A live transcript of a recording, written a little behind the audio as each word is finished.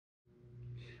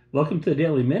Welcome to the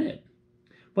Daily Minute.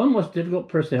 One of the most difficult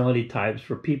personality types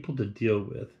for people to deal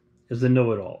with is the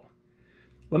know-it-all.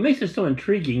 What makes it so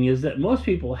intriguing is that most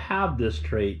people have this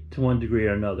trait to one degree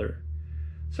or another.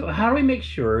 So how do we make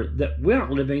sure that we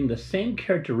aren't living the same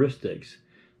characteristics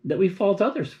that we fault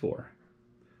others for?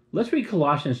 Let's read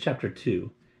Colossians chapter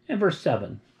 2 and verse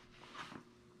 7.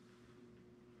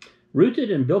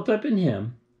 Rooted and built up in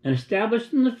Him, and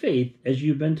established in the faith as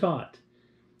you've been taught,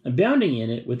 abounding in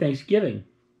it with thanksgiving.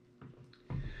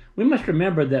 We must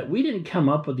remember that we didn't come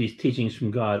up with these teachings from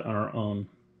God on our own.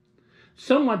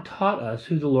 Someone taught us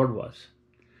who the Lord was,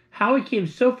 how He came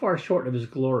so far short of His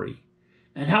glory,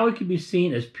 and how He could be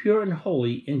seen as pure and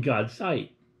holy in God's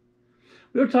sight.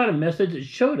 We were taught a message that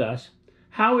showed us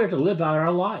how we are to live out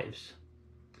our lives.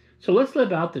 So let's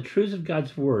live out the truths of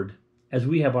God's Word as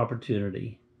we have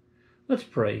opportunity. Let's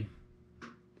pray.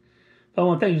 Father, I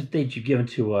want to thank you for the day you've given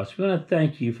to us. We want to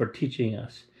thank you for teaching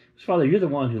us. Father, you're the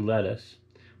one who led us.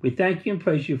 We thank you and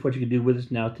praise you for what you can do with us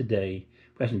now today.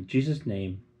 In Jesus'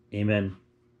 name, amen.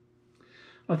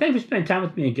 Well, thank you for spending time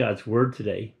with me in God's Word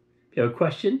today. If you have a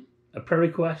question, a prayer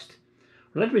request, or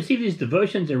would like to receive these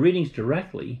devotions and readings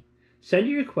directly, send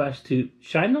your request to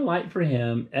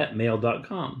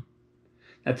shinethelightforhim@mail.com.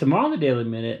 Now, tomorrow in the Daily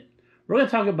Minute, we're going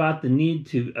to talk about the need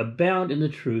to abound in the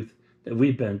truth that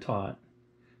we've been taught.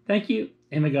 Thank you,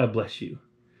 and may God bless you.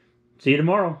 See you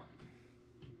tomorrow.